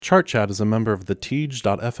Chart Chat is a member of the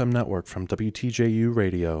Teej.fm network from WTJU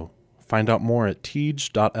Radio. Find out more at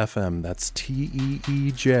Teej.fm. That's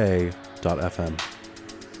TEEJ.fm.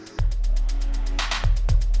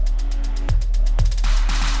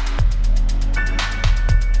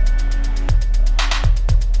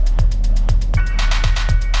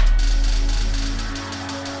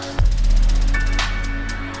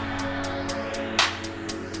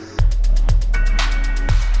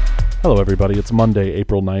 Hello, everybody. It's Monday,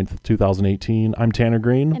 April 9th, 2018. I'm Tanner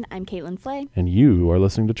Green. And I'm Caitlin Flay. And you are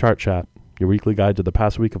listening to Chart Chat, your weekly guide to the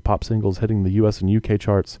past week of pop singles hitting the US and UK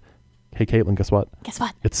charts. Hey, Caitlin, guess what? Guess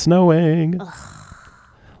what? It's snowing.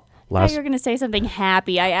 Now you're going to say something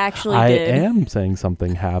happy. I actually I did. am saying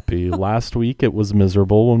something happy. Last week, it was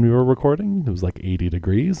miserable when we were recording. It was like 80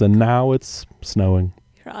 degrees, and now it's snowing.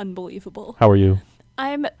 You're unbelievable. How are you?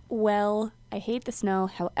 I'm well. I hate the snow.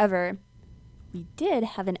 However, we did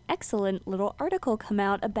have an excellent little article come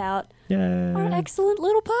out about our excellent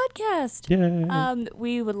little podcast. Yay.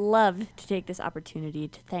 We would love to take this opportunity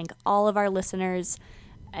to thank all of our listeners,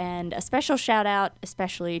 and a special shout out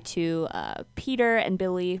especially to Peter and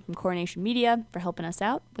Billy from Coronation Media for helping us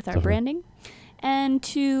out with our branding, and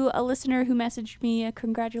to a listener who messaged me a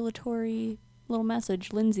congratulatory little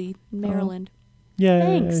message, Lindsay in Maryland. Yay.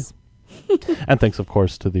 Thanks. And thanks, of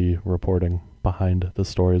course, to the reporting behind the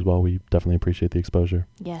story as well. We definitely appreciate the exposure.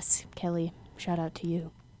 Yes, Kelly, shout out to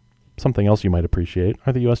you. Something else you might appreciate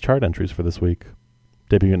are the U.S. chart entries for this week.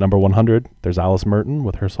 Debuting at number 100, there's Alice Merton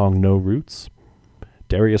with her song No Roots.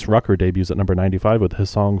 Darius Rucker debuts at number 95 with his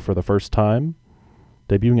song For the First Time.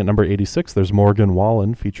 Debuting at number 86, there's Morgan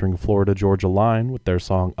Wallen featuring Florida Georgia Line with their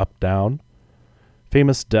song Up Down.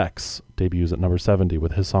 Famous Dex debuts at number 70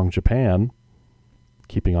 with his song Japan.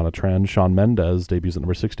 Keeping on a trend, Shawn Mendes debuts at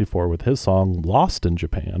number 64 with his song Lost in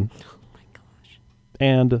Japan. Oh my gosh.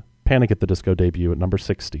 And Panic at the Disco debut at number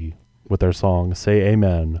 60 with their song Say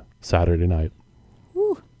Amen Saturday Night.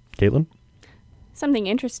 Woo. Caitlin? Something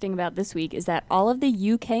interesting about this week is that all of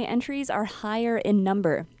the UK entries are higher in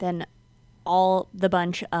number than all the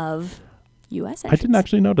bunch of US entries. I didn't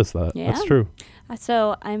actually notice that. Yeah. That's true.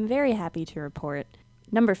 So I'm very happy to report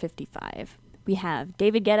number 55. We have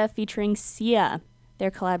David Guetta featuring Sia. Their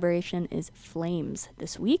collaboration is Flames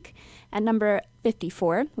this week. At number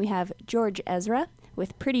 54, we have George Ezra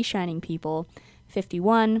with Pretty Shining People.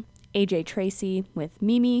 51, AJ Tracy with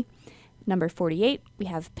Mimi. Number 48, we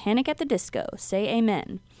have Panic at the Disco, Say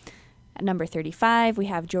Amen. At number 35, we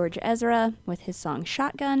have George Ezra with his song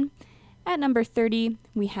Shotgun. At number 30,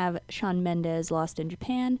 we have Shawn Mendes, Lost in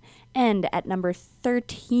Japan. And at number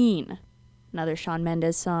 13, another Shawn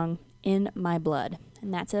Mendes song, In My Blood.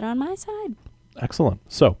 And that's it on my side. Excellent.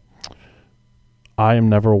 So, I am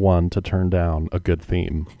never one to turn down a good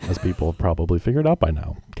theme, as people have probably figured out by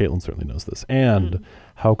now. Caitlin certainly knows this. And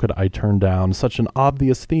how could I turn down such an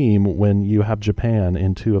obvious theme when you have Japan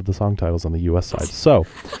in two of the song titles on the U.S. side? So,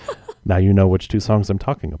 now you know which two songs I'm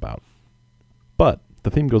talking about. But the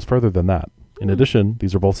theme goes further than that. In addition,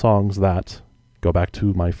 these are both songs that go back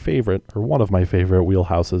to my favorite, or one of my favorite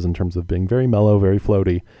wheelhouses in terms of being very mellow, very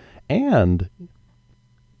floaty, and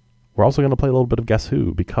we're also going to play a little bit of Guess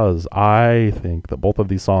Who, because I think that both of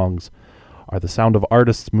these songs are the sound of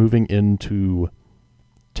artists moving into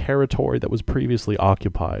territory that was previously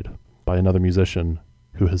occupied by another musician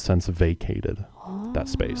who has since vacated that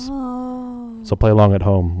space. So play along at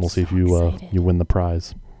home. We'll see if you win the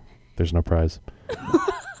prize. There's no prize.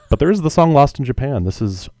 But there is the song Lost in Japan. This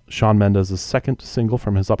is Shawn Mendes' second single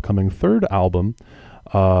from his upcoming third album.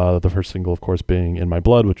 The first single, of course, being In My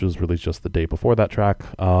Blood, which was released just the day before that track.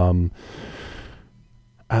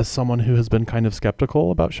 As someone who has been kind of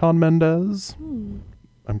skeptical about Shawn Mendes,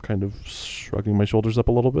 I'm kind of shrugging my shoulders up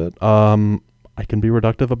a little bit. I can be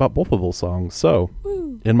reductive about both of those songs. So,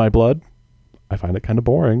 In My Blood, I find it kind of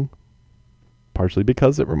boring, partially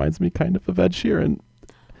because it reminds me kind of Ed Sheeran,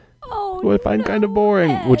 who I find kind of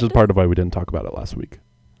boring, which is part of why we didn't talk about it last week.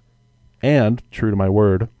 And, true to my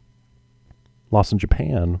word, Lost in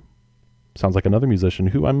Japan sounds like another musician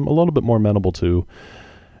who I'm a little bit more amenable to.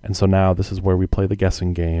 And so now this is where we play the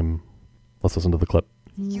guessing game. Let's listen to the clip.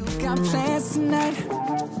 You got plans tonight.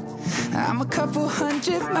 I'm a couple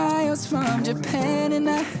 100 miles from Japan, and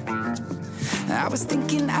I was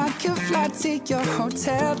thinking I could fly to your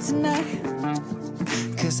hotel tonight.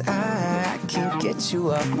 'Cause I can't get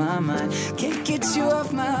you off my mind. Can't get you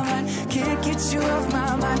off my mind. Can't get you off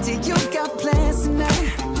my mind. You got plans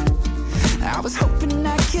tonight. I was hoping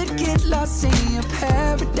I could get lost in your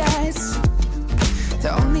paradise.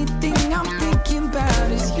 The only thing I'm thinking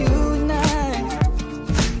about is you and I.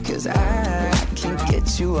 'Cause I can't get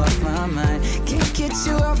get you off my mind. Can't get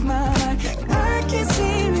you off my mind. I can't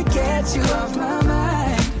seem to get you off my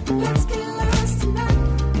mind. Let's get lost tonight.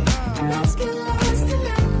 Let's get lost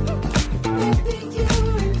tonight. Baby, you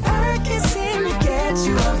and I can't seem to get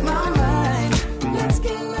you off my mind. Let's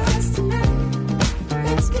get lost tonight.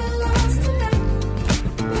 Let's get lost tonight.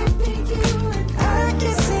 Baby, you and I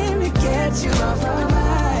can't seem to get you off my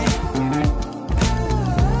mind.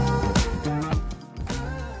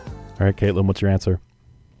 All right, Caitlin, what's your answer?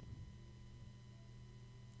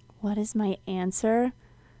 What is my answer?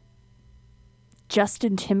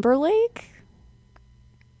 Justin Timberlake?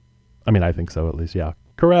 I mean, I think so, at least. Yeah.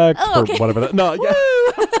 Correct. Oh, okay. Or whatever that. No, yeah.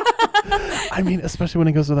 I mean, especially when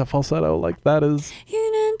it goes to that falsetto, like that is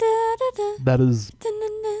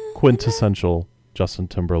quintessential Justin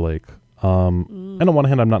Timberlake. And on one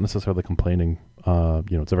hand, I'm not necessarily complaining.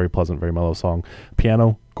 It's a very pleasant, very mellow song.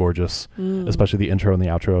 Piano, gorgeous, especially the intro and the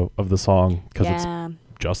outro of the song, because it's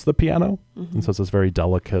just the piano. And so it's this very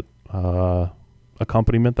delicate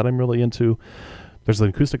accompaniment that I'm really into. There's an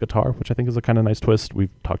acoustic guitar, which I think is a kind of nice twist.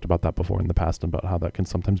 We've talked about that before in the past, about how that can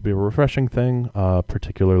sometimes be a refreshing thing,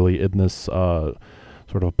 particularly in this sort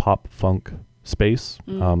of pop funk space.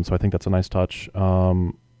 So I think that's a nice touch.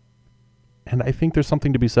 And I think there's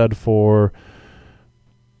something to be said for,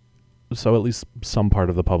 so at least some part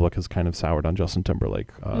of the public has kind of soured on Justin Timberlake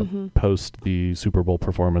post the Super Bowl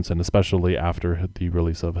performance, and especially after the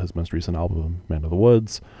release of his most recent album, Man of the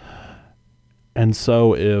Woods. And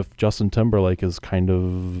so if Justin Timberlake is kind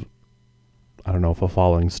of, I don't know if a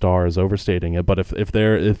falling star is overstating it, but if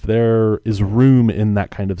there is room in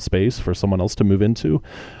that kind of space for someone else to move into,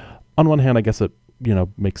 on one hand, I guess it,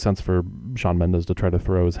 makes sense for Shawn Mendes to try to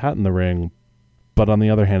throw his hat in the ring. But on the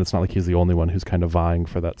other hand, it's not like he's the only one who's kind of vying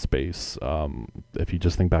for that space. If you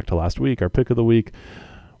just think back to last week, our pick of the week,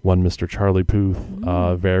 one Mr. Charlie Puth,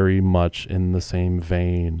 very much in the same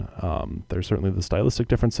vein. There's certainly the stylistic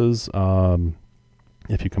differences.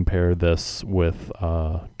 If you compare this with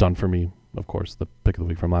Done For Me, of course, the pick of the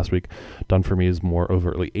week from last week, Done For Me is more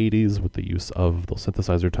overtly 80s with the use of the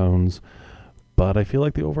synthesizer tones. But I feel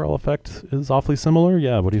like the overall effect is awfully similar.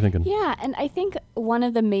 Yeah, what are you thinking? Yeah, and I think one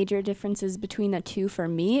of the major differences between the two for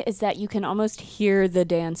me is that you can almost hear the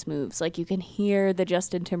dance moves. Like you can hear the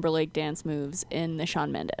Justin Timberlake dance moves in the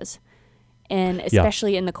Shawn Mendes. And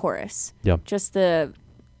especially in the chorus. Yeah. Just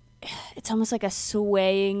it's almost like a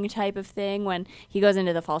swaying type of thing when he goes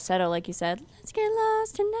into the falsetto, like you said, let's get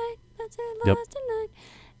lost tonight, let's get lost tonight.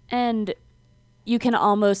 And you can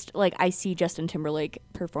almost, I see Justin Timberlake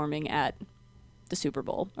performing at the Super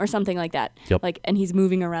Bowl or something like that. Yep. And he's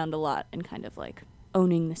moving around a lot and kind of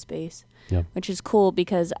owning the space, which is cool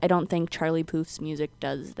because I don't think Charlie Puth's music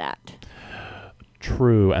does that.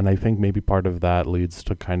 True, and I think maybe part of that leads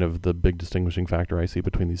to kind of the big distinguishing factor I see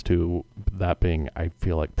between these two, that being I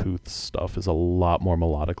feel like Puth's stuff is a lot more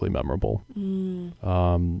melodically memorable.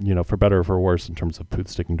 For better or for worse in terms of Puth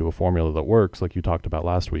sticking to a formula that works, like you talked about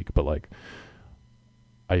last week, but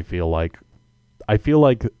I feel like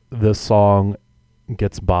this song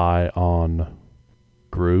gets by on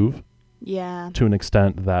groove to an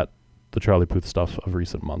extent that the Charlie Puth stuff of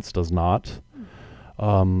recent months does not,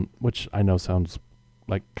 which I know sounds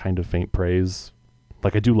like kind of faint praise. I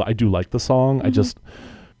do like the song.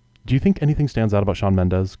 Do you think anything stands out about Shawn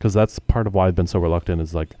Mendes? Because that's part of why I've been so reluctant,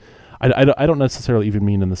 is I don't necessarily even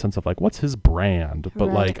mean in the sense of what's his brand, but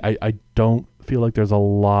right. I don't feel like there's a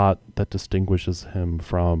lot that distinguishes him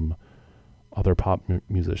from other pop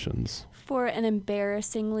musicians. For an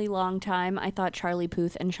embarrassingly long time, I thought Charlie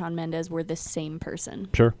Puth and Shawn Mendes were the same person.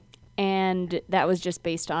 Sure. And that was just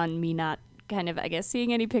based on me not kind of, I guess,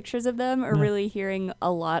 seeing any pictures of them or really hearing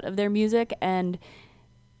a lot of their music. And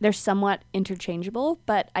they're somewhat interchangeable,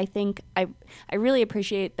 but I think I really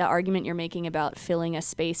appreciate the argument you're making about filling a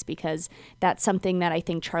space, because that's something that I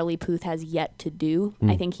think Charlie Puth has yet to do.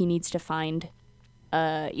 I think he needs to find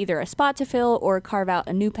either a spot to fill or carve out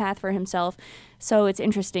a new path for himself. So it's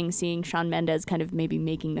interesting seeing Shawn Mendes kind of maybe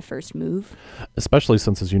making the first move. Especially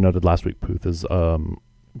since, as you noted last week, Puth is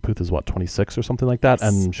what, 26 or something like that,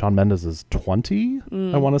 yes. And Shawn Mendes is 20,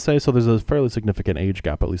 I want to say. So there's a fairly significant age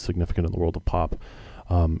gap, at least significant in the world of pop.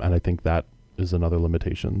 And I think that is another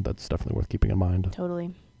limitation that's definitely worth keeping in mind.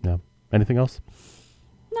 Totally. Yeah. Anything else?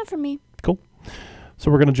 Not for me. Cool. So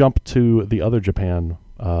we're going to jump to the other Japan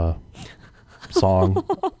song,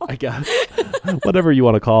 I guess. Whatever you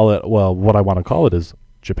want to call it. Well, what I want to call it is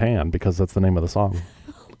Japan, because that's the name of the song.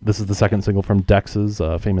 This is the second single from Dex's,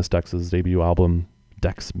 famous Dex's debut album,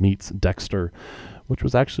 Dex Meets Dexter, which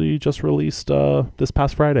was actually just released this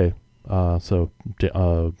past Friday. So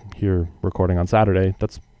here recording on Saturday,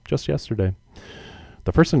 that's just yesterday.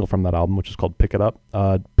 the first single from that album, which is called Pick It Up,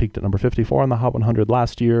 peaked at number 54 on the Hot 100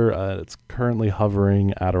 last year. It's currently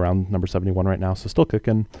hovering at around number 71 right now, so still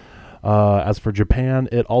kicking. As for Japan,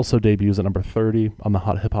 it also debuts at number 30 on the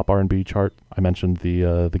Hot Hip Hop R&B chart. I mentioned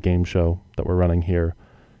the game show that we're running here,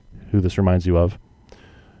 Who This Reminds You Of.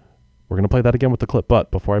 We're going to play that again with the clip,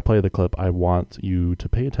 but before I play the clip, I want you to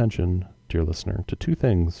pay attention, dear listener, to two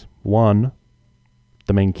things. One,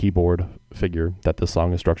 the main keyboard figure that this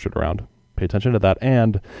song is structured around. Pay attention to that,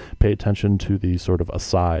 and pay attention to the sort of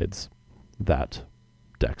asides that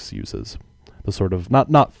Dex uses. The sort of,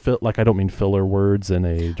 like I don't mean filler words in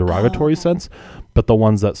a derogatory sense, but the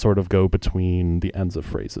ones that sort of go between the ends of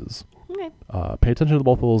phrases. Okay. Pay attention to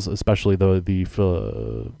both of those, especially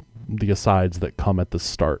the asides that come at the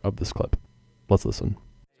start of this clip. Let's listen.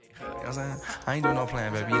 You know what I'm saying? I ain't doing no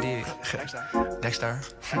plan, baby. You did. Dexter.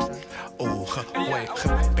 Oh,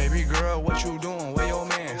 wait. Baby girl, what you doing? Where your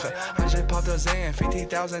man? I just popped a Zan,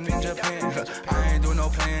 50,000 in Japan. I ain't doing no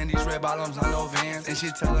plan. These red bottoms on no Vans. And she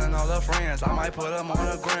telling all her friends I might put them on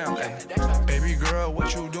the gram. Ay. Baby girl,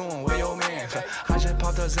 what you doing? Where your man? I just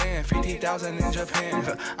popped a Zan, 50,000 in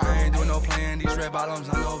Japan. I ain't doing no plan. These red bottoms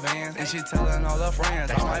on no Vans. And she telling all her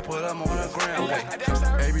friends I might put them on the gram.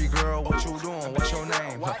 Ay. Baby girl, what you doing? What's your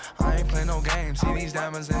name? I ain't play no games. See these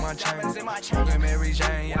diamonds in my chain. Smoking Mary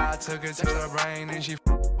Jane. Yeah, I took it to her brain. And she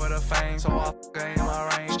with her fame. So I in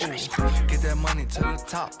my range. Ooh. Get that money to the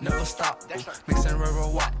top. Never stop. Mixing river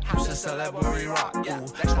walk. Used to sell that Burry Rock. Ooh.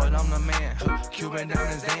 But I'm the man. Cuban down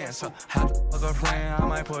his dance. Have a friend. I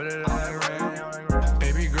might put it on that gram.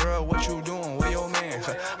 Baby girl, what you doing? Where your man?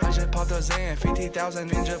 I just popped a Zan.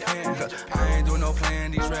 50,000 in Japan. I ain't doing no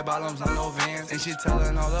plan. These red bottoms on no Vans. And she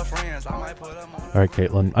telling all her friends I might put them on. All right,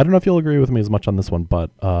 Caitlin. I don't know if you'll agree with me as much on this one, but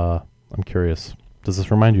I'm curious. Does this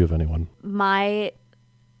remind you of anyone? My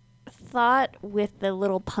thought with the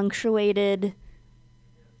little punctuated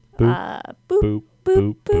Boop, boop,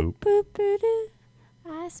 boop, boop, boop. boop.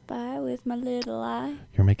 I spy with my little eye.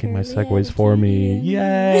 You're making my Curly segues for me.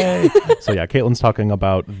 Yay! So yeah, Caitlin's talking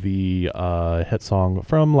about the hit song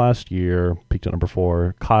from last year, peaked at number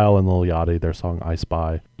 4, Kyle and Lil Yachty, their song I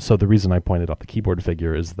Spy. So the reason I pointed out the keyboard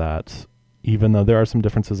figure is that even though there are some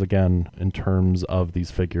differences again in terms of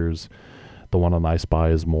these figures, the one on I Spy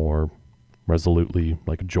is more resolutely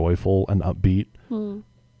like joyful and upbeat.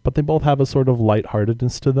 But they both have a sort of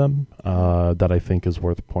lightheartedness to them that I think is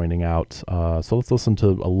worth pointing out. So let's listen to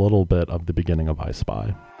a little bit of the beginning of I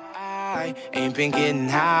Spy. I ain't been getting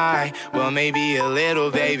high. Well, maybe a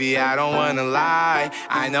little, baby, I don't wanna lie.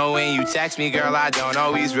 I know when you text me, girl, I don't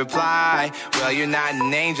always reply. Well, you're not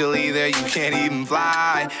an angel either, you can't even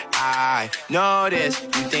fly. I know this, you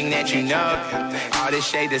think that you know all this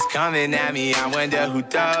shade that's coming at me, I wonder who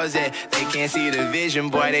does it. They can't see the vision,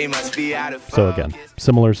 boy, they must be out of focus. So again,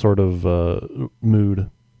 similar sort of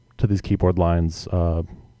mood to these keyboard lines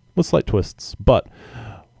with slight twists. But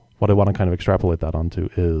what I want to kind of extrapolate that onto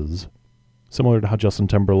is similar to how Justin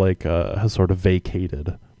Timberlake has sort of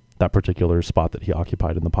vacated that particular spot that he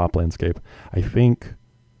occupied in the pop landscape. I think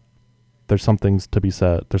there's something to be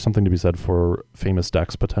said for Famous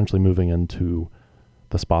Dex potentially moving into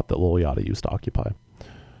the spot that Lil Yachty used to occupy.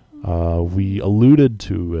 We alluded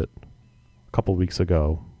to it a couple weeks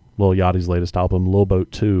ago. Lil Yachty's latest album, Lil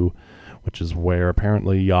Boat 2, which is where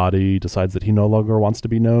apparently Yachty decides that he no longer wants to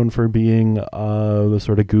be known for being the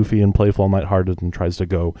sort of goofy and playful and lighthearted and tries to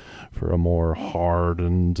go for a more hard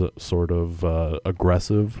and sort of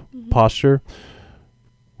aggressive posture,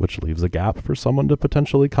 which leaves a gap for someone to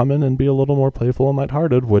potentially come in and be a little more playful and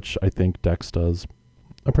lighthearted, which I think Dex does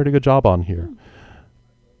a pretty good job on here.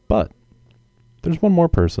 But there's one more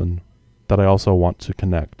person that I also want to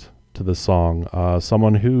connect to this song.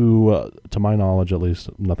 Someone who, to my knowledge, at least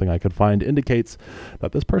nothing I could find, indicates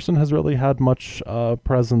that this person has really had much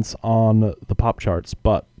presence on the pop charts.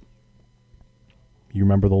 But you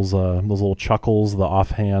remember those little chuckles, the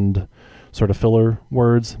offhand sort of filler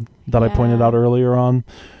words that I pointed out earlier on?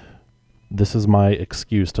 This is my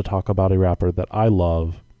excuse to talk about a rapper that I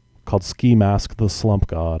love called Ski Mask the Slump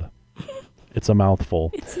God. It's a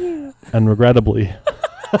mouthful. It's you. And regrettably,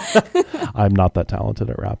 I'm not that talented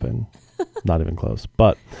at rapping. Not even close.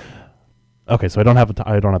 But okay, so I don't have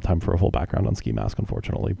time for a full background on Ski Mask,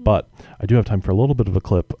 unfortunately. But I do have time for a little bit of a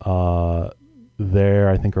clip. There,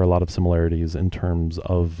 I think, are a lot of similarities in terms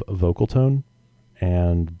of vocal tone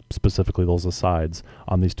and specifically those asides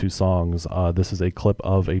on these two songs. This is a clip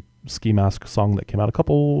of a Ski Mask song that came out a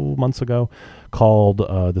couple months ago called,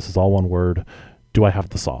 this is all one word, Do I Have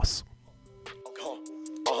the Sauce?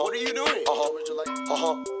 What are you doing?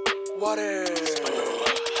 What is?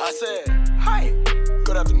 I said, hi.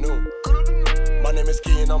 Good afternoon. My My name is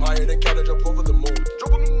Key and I'm higher than Canada, jump over the moon.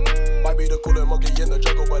 Might be the cooler monkey in the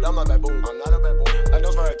jungle, but I'm not baboon. I'm not a baboon. I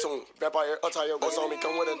know very tune. Vampire attire, what's on me?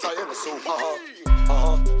 Come with a tie and a suit.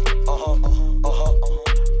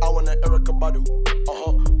 I want an Erica Badu.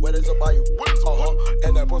 Where there's a bayou.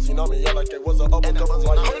 And that pussy on me, yeah, like it was a up and double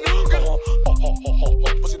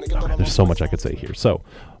There's so much I could say here. So,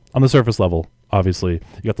 on the surface level, obviously,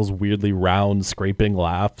 you got those weirdly round scraping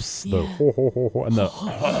laughs, the ho ho ho ho, and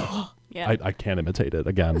the Yeah. I can't imitate it.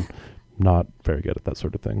 Again, not very good at that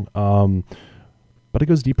sort of thing. But it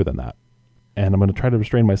goes deeper than that. And I'm going to try to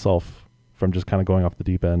restrain myself from just kind of going off the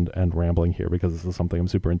deep end and rambling here because this is something I'm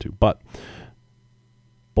super into. But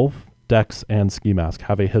both Dex and Ski Mask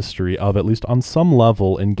have a history of, at least on some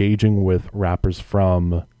level, engaging with rappers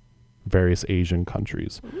from various Asian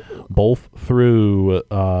countries. Ooh. Both through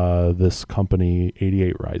this company,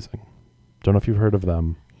 88 Rising. Don't know if you've heard of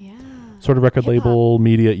them. Yeah. Sort of record Hip-hop. label,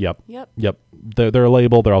 media. Yep. Yep. They're a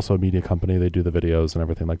label. They're also a media company. They do the videos and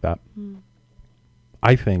everything like that.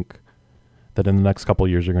 I think that in the next couple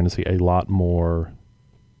of years, you're going to see a lot more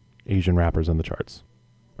Asian rappers in the charts.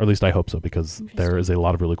 Or at least I hope so, because there is a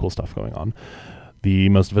lot of really cool stuff going on. The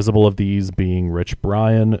most visible of these being Rich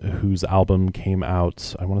Brian, whose album came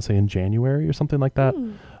out, I want to say in January or something like that.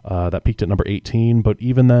 That peaked at number 18. But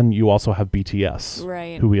even then, you also have BTS,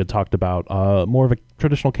 Right. who we had talked about, more of a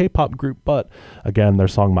traditional K-pop group. But again, their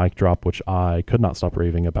song Mic Drop, which I could not stop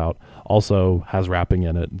raving about, also has rapping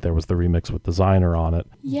in it. There was the remix with Designer on it.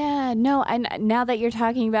 Yeah, no, and now that you're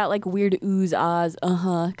talking about like weird oohs, ahs,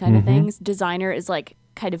 kind of things, Designer is like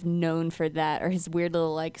kind of known for that, or his weird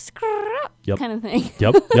little like Yep. kind of thing.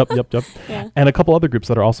 Yep. Yeah. And a couple other groups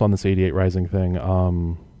that are also on this 88 Rising thing.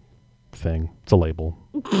 It's a label.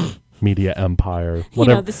 Media Empire. You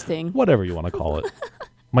know, this thing. Whatever you want to call it.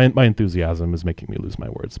 My enthusiasm is making me lose my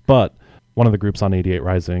words. But one of the groups on 88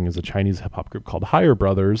 Rising is a Chinese hip-hop group called Higher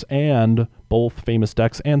Brothers, and both Famous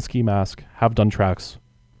Dex and Ski Mask have done tracks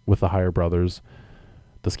with the Higher Brothers.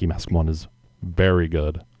 The Ski Mask one is very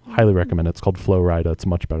good. Highly recommend it. It's called Flow Rida. It's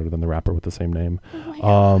much better than the rapper with the same name.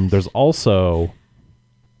 There's also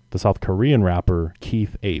the South Korean rapper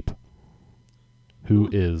Keith Ape, who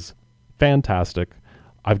is fantastic.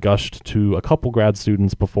 I've gushed to a couple grad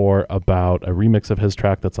students before about a remix of his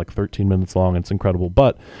track that's like 13 minutes long. It's incredible.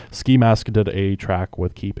 But Ski Mask did a track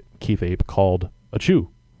with Keith Ape called Achoo,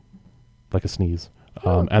 like a sneeze.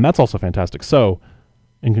 And that's also fantastic. So,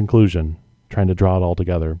 in conclusion, trying to draw it all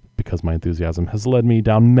together, because my enthusiasm has led me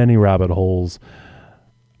down many rabbit holes,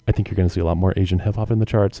 I think you're going to see a lot more Asian hip-hop in the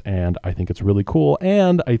charts, and I think it's really cool.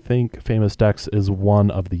 And I think Famous Dex is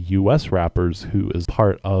one of the U.S. rappers who is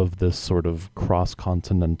part of this sort of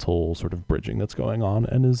cross-continental sort of bridging that's going on,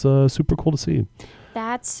 and is super cool to see.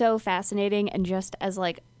 That's so fascinating. And just as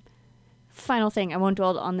like final thing, I won't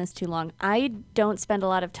dwell on this too long. I don't spend a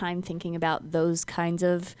lot of time thinking about those kinds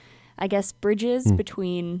of, I guess, bridges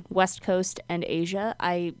between West Coast and Asia.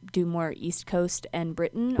 I do more East Coast and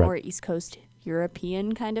Britain, Right. or East Coast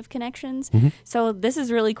European kind of connections. So this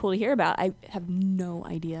is really cool to hear about. I have no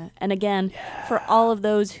idea. And again, for all of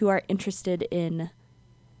those who are interested in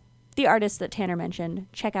the artists that Tanner mentioned,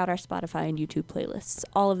 check out our Spotify and YouTube playlists.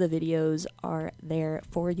 All of the videos are there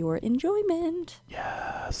for your enjoyment.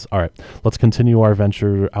 Yes. All right. Let's continue our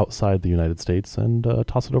venture outside the United States and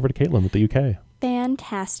toss it over to Caitlin with the UK.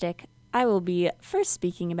 Fantastic. I will be first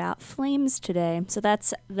speaking about Flames today. So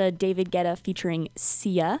that's the David Guetta featuring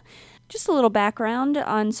Sia. Just a little background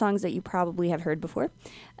on songs that you probably have heard before.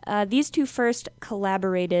 These two first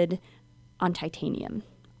collaborated on Titanium.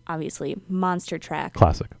 Obviously, monster track.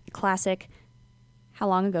 Classic. How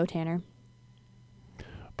long ago, Tanner? I'm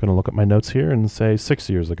going to look at my notes here and say 6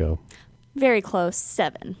 years ago. Very close.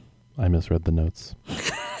 7. I misread the notes.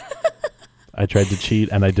 I tried to cheat,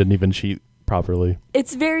 and I didn't even cheat properly.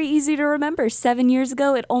 It's very easy to remember. 7 years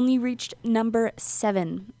ago, it only reached number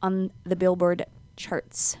 7 on the Billboard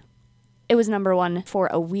charts. It was number 1 for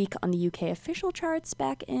a week on the UK official charts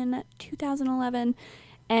back in 2011.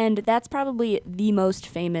 And that's probably the most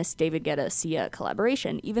famous David Guetta-Sia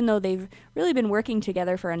collaboration, even though they've really been working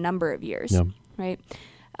together for a number of years, Yeah. right?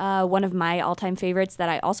 One of my all-time favorites that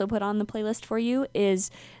I also put on the playlist for you is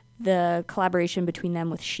the collaboration between them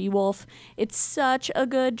with She-Wolf. It's such a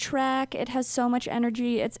good track. It has so much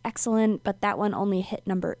energy. It's excellent, but that one only hit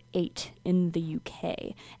number 8 in the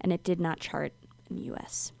UK, and it did not chart in the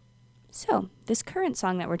US. So, this current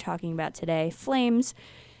song that we're talking about today, Flames,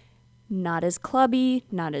 not as clubby,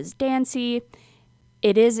 not as dancey.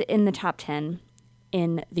 It is in the top 10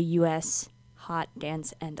 in the US Hot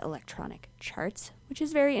Dance and Electronic charts, which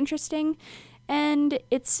is very interesting. And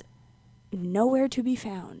it's nowhere to be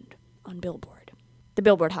found on Billboard. The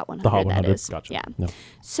Billboard Hot 100. The Hot that 100. is. Gotcha. Yeah. No.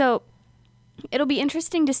 So it'll be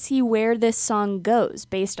interesting to see where this song goes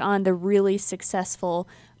based on the really successful,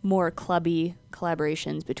 more clubby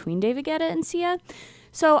collaborations between David Guetta and Sia.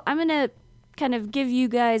 So I'm going to kind of give you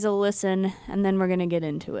guys a listen, and then we're going to get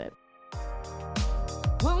into it.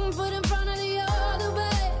 One foot in front of the other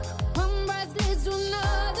way, one breath leads to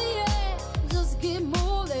another, yeah. Just keep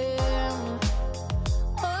moving.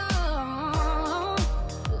 Oh,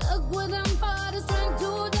 look within for the strength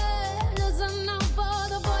today. Listen out for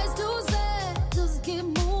the voice to say, just keep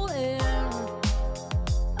moving.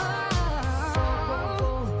 Oh,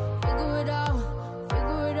 figure it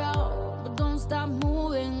out, but don't stop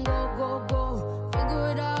moving. Go, go, go,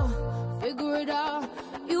 figure it out.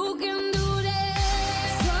 You can do this.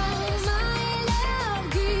 So my love,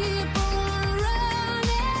 keep on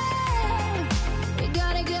running. We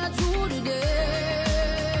gotta get through today.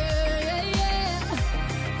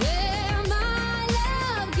 Yeah, my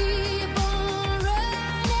love, keep on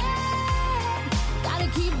running. Gotta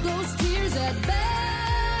keep those tears at bay.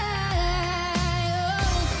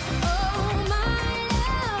 Oh, my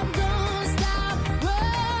love, don't stop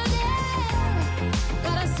running.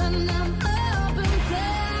 Gotta send them up in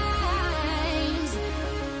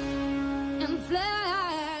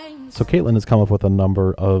flames. So Caitlin has come up with a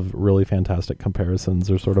number of really fantastic comparisons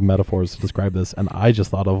or sort of metaphors to describe this, and I just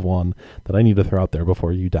thought of one that I need to throw out there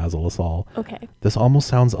before you dazzle us all. Okay. This almost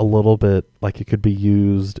sounds a little bit like it could be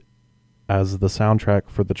used as the soundtrack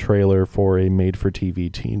for the trailer for a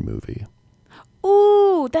made-for-TV teen movie.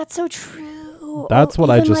 Ooh, that's so true. That's what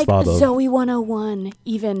I even just like thought of. Zoe 101,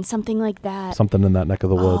 even something like that. Something in that neck of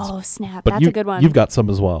the woods. Oh, snap. But That's a good one. You've got some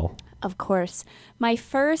as well. Of course. My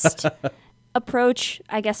first approach,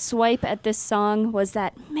 I guess, swipe at this song was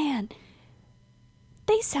that, man,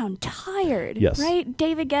 they sound tired. Yes. Right?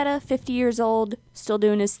 David Guetta, 50 years old, still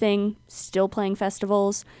doing his thing, still playing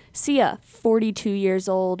festivals. Sia, 42 years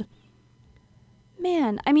old.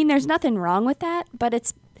 Man, I mean, there's nothing wrong with that, but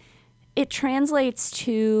it translates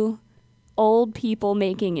to old people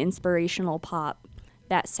making inspirational pop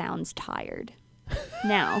that sounds tired.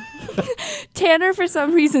 Now, Tanner, for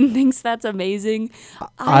some reason, thinks that's amazing.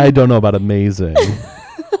 I don't know about amazing.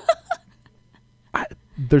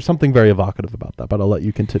 There's something very evocative about that, but I'll let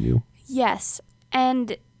you continue. Yes.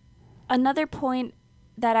 And another point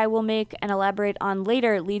that I will make and elaborate on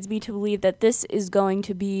later leads me to believe that this is going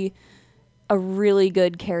to be a really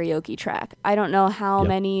good karaoke track. I don't know how Yep.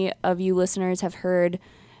 many of you listeners have heard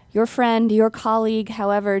your friend, your colleague,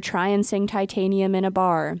 however, try and sing Titanium in a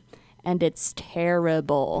bar, and it's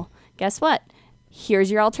terrible. Guess what?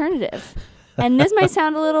 Here's your alternative. And this might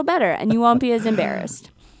sound a little better, and you won't be as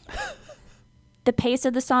embarrassed. The pace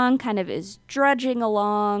of the song kind of is drudging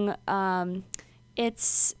along.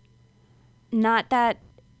 It's not that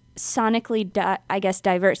sonically,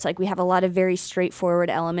 diverse. Like, we have a lot of very straightforward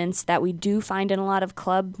elements that we do find in a lot of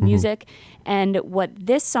club music. And what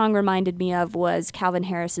this song reminded me of was Calvin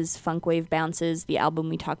Harris's Funk Wave Bounces, the album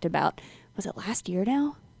we talked about. Was it last year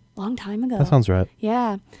now? Long time ago. That sounds right.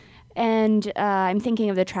 Yeah. And I'm thinking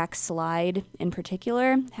of the track Slide in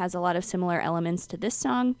particular. Has a lot of similar elements to this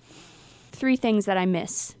song. 3 things that I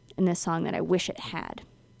miss in this song that I wish it had.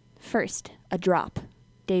 First, a drop.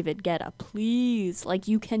 David Guetta, please. Like,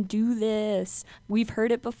 you can do this. We've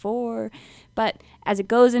heard it before. But as it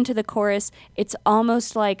goes into the chorus, it's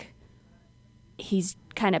almost like he's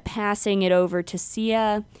kind of passing it over to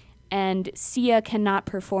Sia, and Sia cannot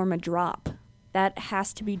perform a drop. That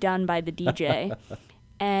has to be done by the DJ.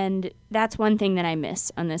 And that's one thing that I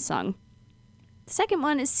miss on this song. The second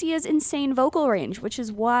one is Sia's insane vocal range, which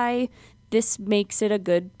is why this makes it a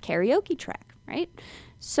good karaoke track, right?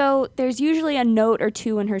 So there's usually a note or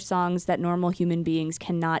two in her songs that normal human beings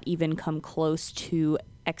cannot even come close to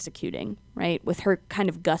executing, right? With her kind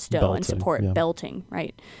of gusto and Belting, support, yeah. belting,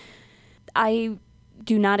 right? I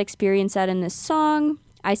do not experience that in this song.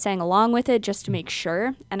 I sang along with it just to make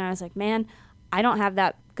sure. And I was like, man, I don't have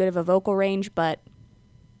that good of a vocal range, but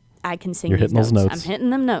I can sing You're these hitting those notes. notes. I'm hitting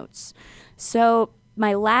them notes. So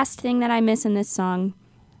my last thing that I miss in this song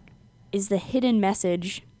is the hidden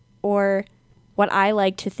message, or what I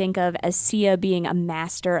like to think of as Sia being a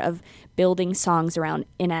master of building songs around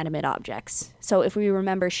inanimate objects. So if we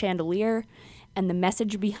remember Chandelier and the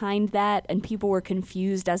message behind that, and people were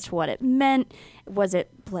confused as to what it meant. Was it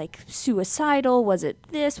like suicidal? Was it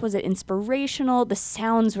this? Was it inspirational? The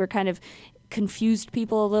sounds were kind of confused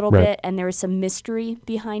people a little Right. bit, and there was some mystery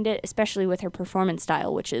behind it, especially with her performance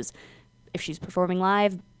style, which is, if she's performing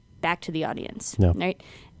live, back to the audience, Yeah. right?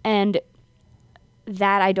 And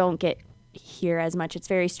that I don't get here as much. It's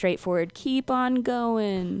very straightforward. Keep on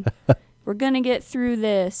going. We're going to get through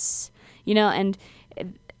this. You know, and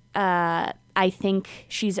I think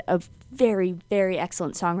she's a very, very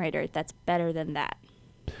excellent songwriter. That's better than that.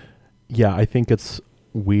 Yeah, I think it's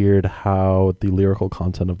weird how the lyrical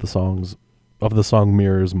content of the song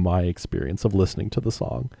mirrors my experience of listening to the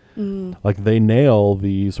song. Like they nail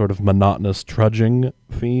the sort of monotonous trudging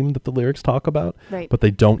theme that the lyrics talk about, Right. but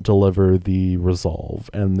they don't deliver the resolve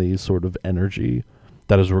and the sort of energy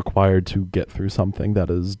that is required to get through something that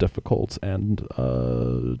is difficult and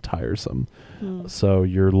tiresome. So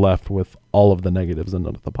you're left with all of the negatives and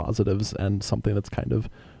none of the positives, and something that's kind of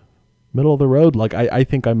middle of the road. Like I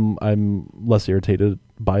think I'm less irritated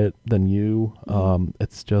by it than you.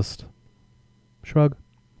 It's just shrug.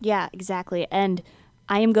 Yeah, exactly. And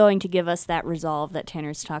I am going to give us that resolve that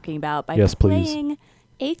Tanner's talking about by Yes, please. playing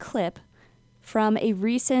a clip from a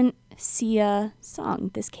recent Sia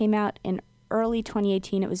song. This came out in early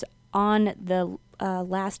 2018. It was on the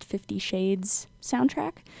last 50 Shades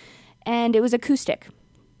soundtrack, and it was acoustic.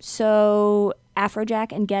 So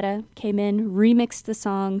Afrojack and Guetta came in, remixed the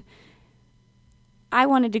song. I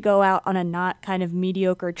wanted to go out on a not kind of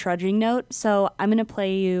mediocre trudging note, so I'm going to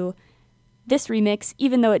play you this remix,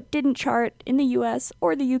 even though it didn't chart in the US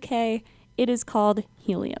or the UK. It is called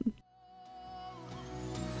Helium.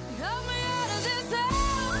 Help me out of this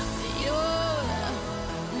hell. Your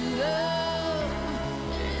love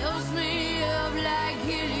lifts me up like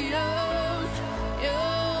helium.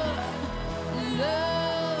 Your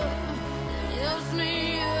love lifts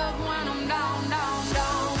me up when I'm down, down,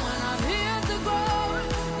 down. When I've hit the ground,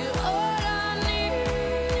 you're all I need.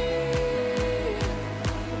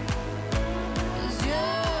 'Cause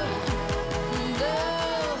your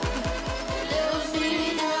love lifts me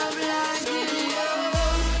up like helium.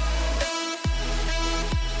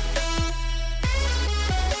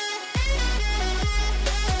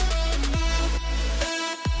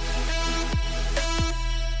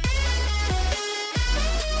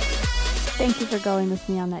 Thank you for going with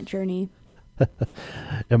me on that journey.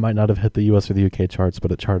 It might not have hit the US or the UK charts,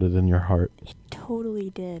 but it charted in your heart. It totally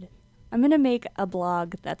did. I'm going to make a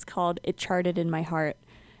blog that's called It Charted in My Heart,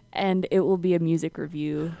 and it will be a music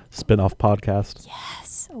review. Spin-off podcast.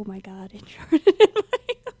 Yes. Oh my God. It charted in my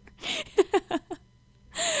heart.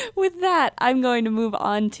 With that, I'm going to move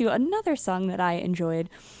on to another song that I enjoyed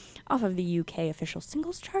off of the UK official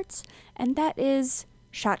singles charts, and that is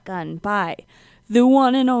Shotgun by the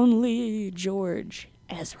one and only George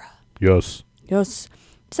Ezra. Yes. Yes.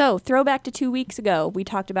 So, throwback to 2 weeks ago, we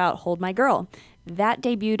talked about Hold My Girl. That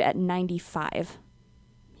debuted at 95.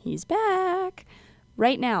 He's back.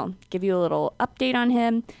 Right now, give you a little update on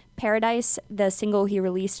him. Paradise, the single he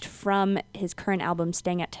released from his current album,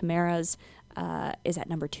 Staying at Tamara's, is at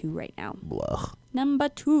number 2 right now. Blah. Number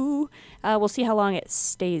 2. We'll see how long it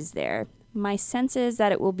stays there. My sense is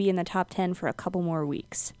that it will be in the top 10 for a couple more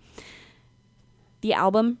weeks. The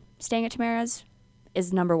album, Staying at Tamara's,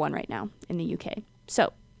 is number 1 right now in the UK.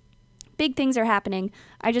 So, big things are happening.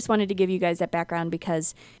 I just wanted to give you guys that background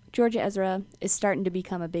because George Ezra is starting to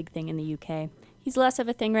become a big thing in the UK. He's less of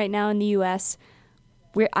a thing right now in the US.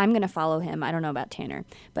 I'm going to follow him. I don't know about Tanner,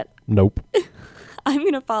 but Nope. I'm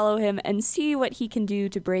going to follow him and see what he can do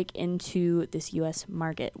to break into this US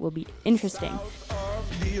market. Will be interesting.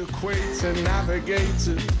 The equator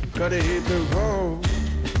navigator, gotta hit the road,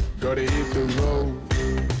 gotta hit the road.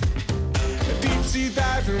 Deep sea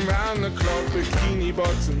diving round the clock, bikini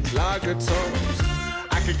bottoms, lager tops.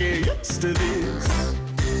 I could get used to this.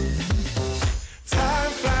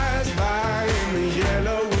 Time flies by in the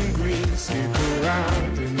yellow and green. Stick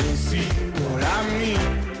around and you'll see what I mean.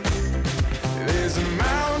 There's a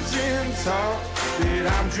mountain top that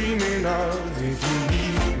I'm dreaming of. If you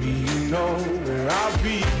need me, you know where I'll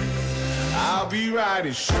be. I'll be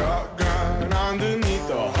riding shotgun underneath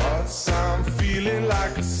the hot sun, feeling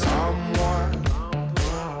like a someone.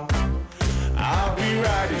 I'll be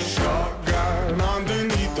riding shotgun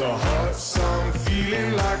underneath the hot sun,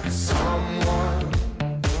 feeling like a someone.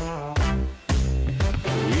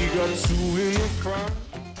 We got 2 in the front.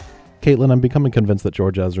 Caitlin, I'm becoming convinced that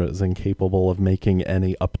George Ezra is incapable of making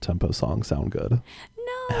any up-tempo song sound good.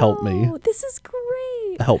 No. Help me. This is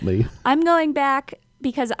great. Help me. I'm going back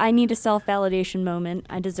because I need a self-validation moment.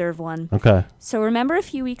 I deserve one. Okay. So remember a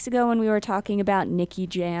few weeks ago when we were talking about Nicky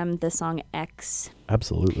Jam, the song X?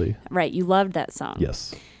 Absolutely. Right, you loved that song.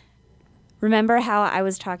 Yes. Remember how I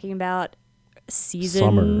was talking about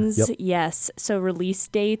seasons? Summer. Yep. Yes. So release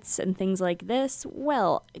dates and things like this.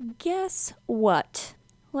 Well, guess what?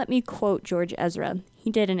 Let me quote George Ezra. He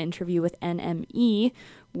did an interview with NME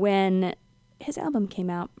when his album came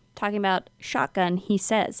out, talking about Shotgun. He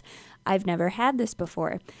says, "I've never had this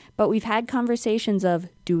before, but we've had conversations of,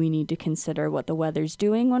 do we need to consider what the weather's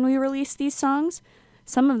doing when we release these songs?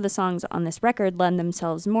 Some of the songs on this record lend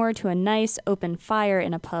themselves more to a nice open fire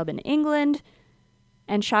in a pub in England,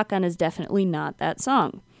 and Shotgun is definitely not that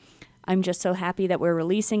song. I'm just so happy that we're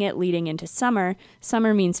releasing it leading into summer.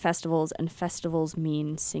 Summer means festivals, and festivals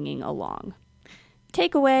mean singing along.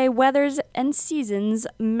 Takeaway, weathers and seasons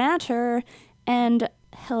matter, and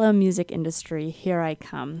hello music industry, here I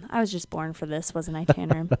come. I was just born for this, wasn't I,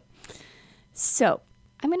 Tanner? So,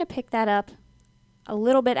 I'm going to pick that up a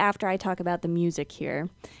little bit after I talk about the music here,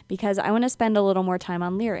 because I want to spend a little more time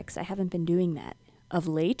on lyrics. I haven't been doing that of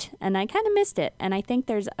late, and I kind of missed it, and I think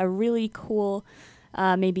there's a really cool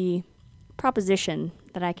maybe proposition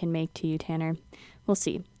that I can make to you, Tanner. We'll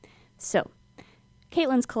see. So,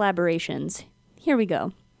 Caitlin's collaborations. Here we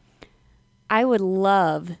go. I would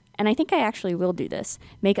love, and I think I actually will do this,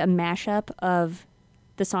 make a mashup of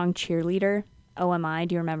the song Cheerleader, OMI.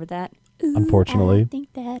 Do you remember that? Ooh, Unfortunately. I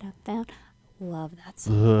think that I found. Love that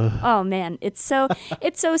song. Oh man, it's so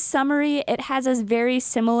summery. It has a very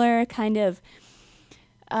similar kind of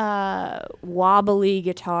wobbly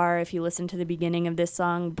guitar if you listen to the beginning of this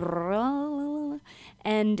song,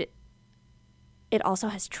 and it also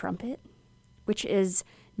has trumpet, which is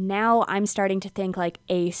now I'm starting to think like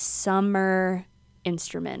a summer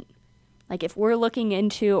instrument. Like if we're looking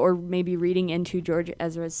into or maybe reading into George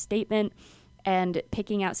Ezra's statement and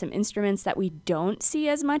picking out some instruments that we don't see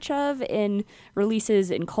as much of in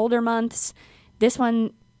releases in colder months, this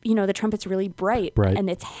one, you know, the trumpet's really bright. And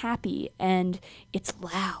it's happy and it's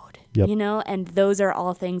loud, you know, and those are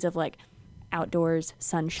all things of like outdoors,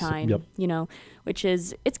 sunshine, you know, which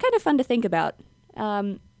is, it's kind of fun to think about.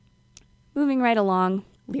 Moving right along,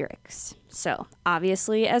 lyrics. So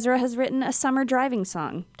obviously Ezra has written a summer driving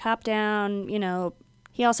song, top down, you know.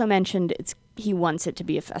 He also mentioned he wants it to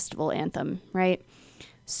be a festival anthem, right?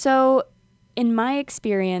 So in my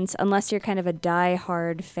experience, unless you're kind of a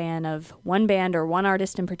die-hard fan of one band or one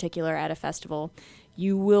artist in particular at a festival,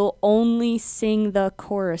 you will only sing the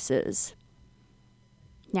choruses.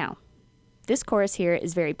 Now, this chorus here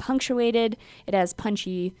is very punctuated. It has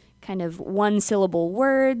punchy kind of one-syllable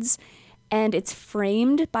words, and it's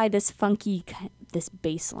framed by this funky, this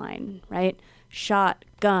bass line, right? Shot,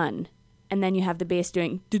 gun, and then you have the bass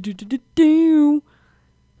doing do-do-do-do-do,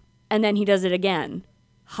 and then he does it again.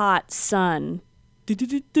 Hot sun,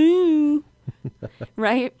 do-do-do-do,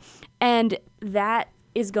 right? And that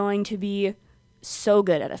is going to be so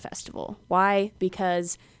good at a festival. Why?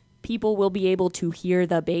 Because people will be able to hear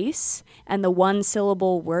the bass, and the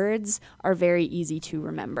one-syllable words are very easy to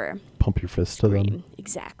remember. Pump your fist to them.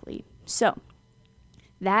 Exactly. So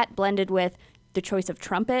that blended with the choice of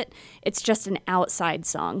trumpet, it's just an outside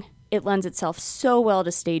song. It lends itself so well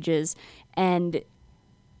to stages, and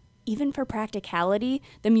even for practicality,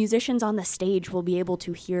 the musicians on the stage will be able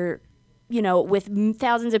to hear, you know, with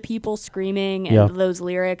thousands of people screaming and those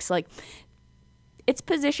lyrics, like it's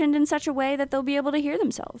positioned in such a way that they'll be able to hear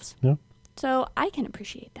themselves. Yeah. So I can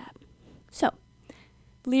appreciate that. So,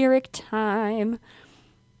 lyric time.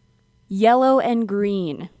 Yellow and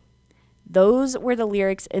green. Those were the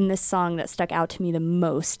lyrics in this song that stuck out to me the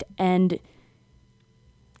most and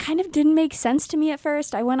kind of didn't make sense to me at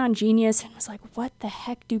first. I went on Genius and was like, what the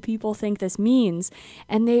heck do people think this means?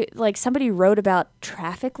 And they, like, somebody wrote about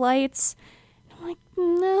traffic lights. I'm like,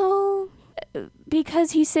 no,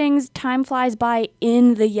 because he sings time flies by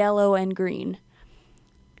in the yellow and green.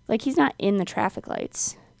 Like, he's not in the traffic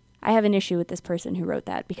lights. I have an issue with this person who wrote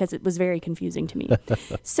that because it was very confusing to me.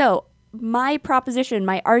 So my proposition,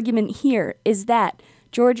 my argument here is that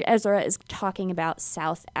George Ezra is talking about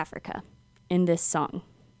South Africa in this song.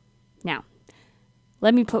 Now,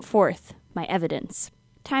 let me put forth my evidence.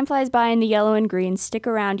 Time flies by in the yellow and green. Stick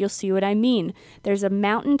around, you'll see what I mean. There's a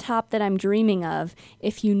mountaintop that I'm dreaming of.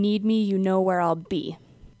 If you need me, you know where I'll be.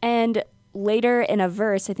 And later in a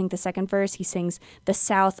verse, I think the second verse, he sings the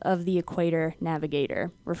south of the equator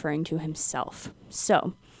navigator, referring to himself.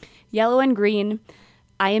 So, yellow and green,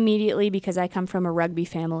 I immediately, because I come from a rugby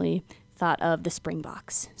family, thought of the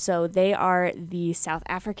Springboks. So they are the South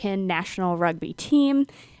African national rugby team.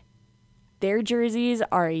 Their jerseys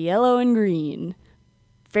are yellow and green.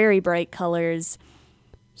 Very bright colors.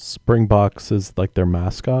 Springboks is like their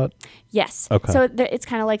mascot? Yes. Okay. So it's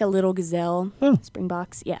kind of like a little gazelle. Oh.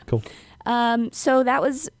 Springboks, yeah. Cool. So that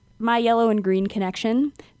was my yellow and green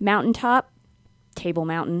connection. Mountaintop, Table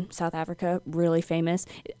Mountain, South Africa, really famous.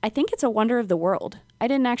 I think it's a wonder of the world. I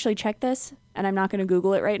didn't actually check this, and I'm not going to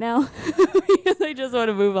Google it right now because I just want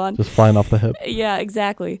to move on. Just flying off the hip. Yeah,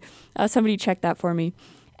 exactly. Somebody check that for me.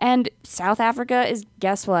 And South Africa is,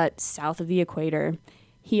 guess what, south of the equator.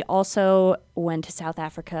 He also went to South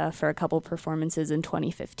Africa for a couple performances in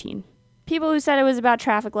 2015. People who said it was about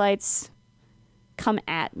traffic lights, come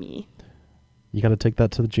at me. You got to take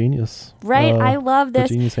that to the Genius. Right? I love The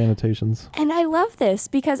this. Genius annotations. And I love this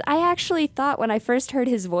because I actually thought when I first heard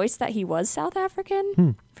his voice that he was South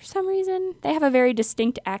African for some reason. They have a very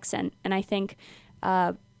distinct accent, and I think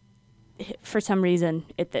for some reason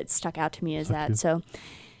it stuck out to me as that. So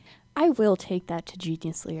I will take that to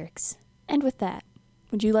Genius Lyrics. And with that,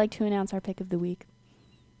 would you like to announce our pick of the week?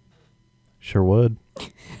 Sure would.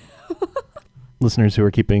 Listeners who are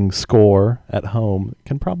keeping score at home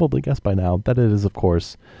can probably guess by now that it is, of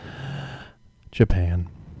course, Japan.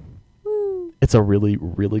 Woo. It's a really,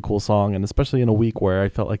 really cool song, and especially in a week where I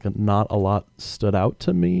felt like not a lot stood out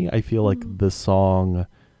to me, I feel like this song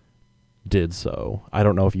did so. I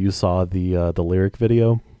don't know if you saw the lyric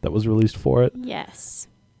video that was released for it. Yes.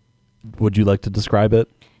 Would you like to describe it?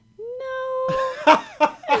 No.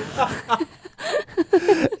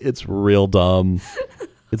 It's real dumb.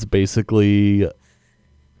 It's basically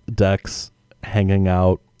Dex hanging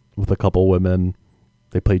out with a couple women.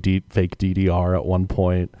 They play fake DDR at one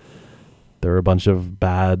point. There are a bunch of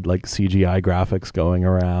bad like CGI graphics going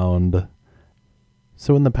around.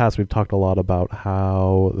 So in the past, we've talked a lot about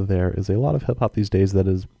how there is a lot of hip hop these days that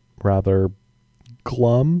is rather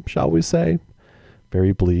glum, shall we say?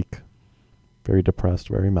 Very bleak, very depressed,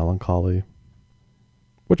 very melancholy,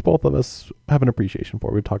 which both of us have an appreciation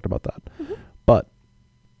for. We've talked about that. Mm-hmm. But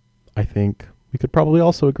I think we could probably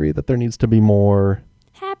also agree that there needs to be more.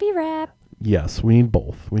 Happy rap. Yes, we need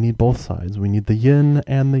both. We need both sides. We need the yin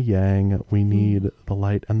and the yang. We need the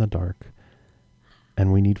light and the dark.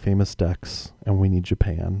 And we need famous Dex. And we need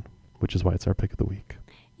Japan, which is why it's our pick of the week.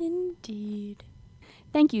 Indeed.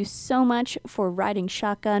 Thank you so much for riding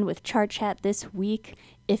shotgun with Chart Chat this week.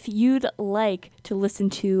 If you'd like to listen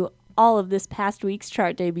to all of this past week's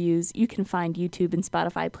chart debuts, you can find YouTube and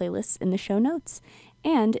Spotify playlists in the show notes.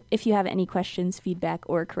 And if you have any questions, feedback,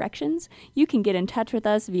 or corrections, you can get in touch with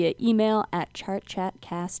us via email at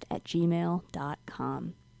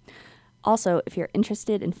chartchatcast@gmail.com. Also, if you're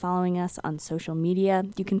interested in following us on social media,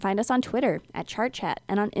 you can find us on Twitter at ChartChat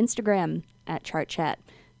and on Instagram at ChartChat.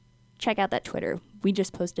 Check out that Twitter. We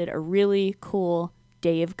just posted a really cool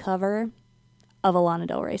Dave cover of a Lana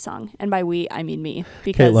Del Rey song. And by we, I mean me.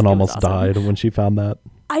 Because Caitlin it was almost awesome. died when she found that.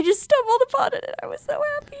 I just stumbled upon it and I was so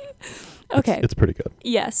happy. Okay. It's pretty good.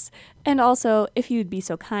 Yes. And also, if you'd be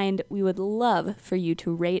so kind, we would love for you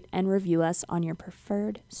to rate and review us on your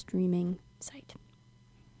preferred streaming site.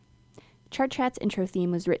 Chart Chat's intro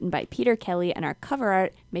theme was written by Peter Kelly and our cover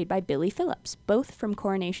art made by Billy Phillips, both from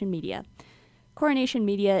Coronation Media. Coronation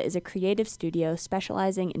Media is a creative studio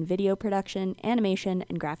specializing in video production, animation,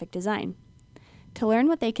 and graphic design. To learn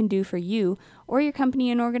what they can do for you or your company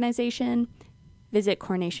and organization, visit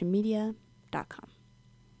coronationmedia.com.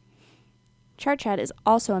 Chart Chat is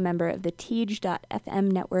also a member of the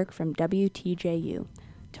Teej.fm network from WTJU.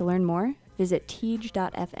 To learn more, visit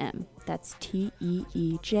Teej.fm. That's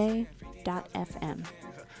TEEJ.fm.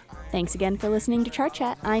 Thanks again for listening to Chart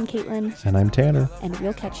Chat. I'm Caitlin. And I'm Tanner. And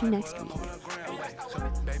we'll catch you next week.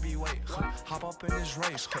 Baby, wait, hop up in this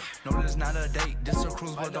race. No, this not a date, this a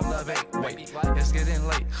cruise, but don't love it. Wait, it's getting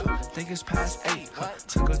late. Think it's past 8.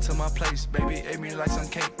 Took her to my place, baby, ate me like some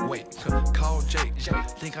cake. Wait, call Jake.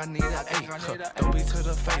 Think I need an 8. Don't be to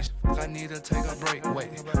the face. I need to take a break.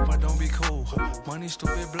 Wait, but don't be cool. Money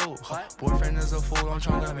stupid blue. Boyfriend is a fool. I'm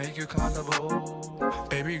trying to make you comfortable.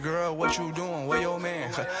 Baby girl, what you doing? Where your man?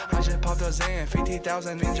 I just popped a Zan,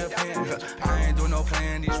 50,000 in Japan. I ain't doing no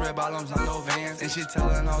plan. These red bottoms, not no Vans. And she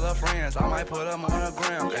telling all her friends, I might put them on the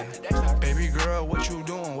gram. Baby girl, what you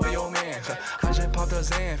doing? Where your man? I just popped a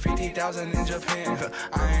Zan, 50,000 in Japan.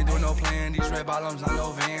 I ain't doing no plan. These red bottoms, not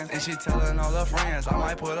no Vans. And she telling all her friends, I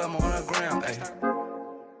might put them on the gram.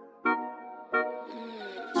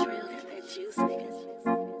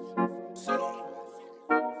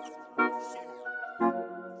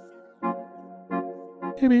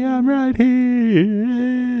 Baby, I'm right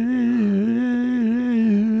here.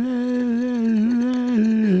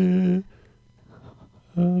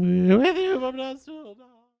 I'll be with you.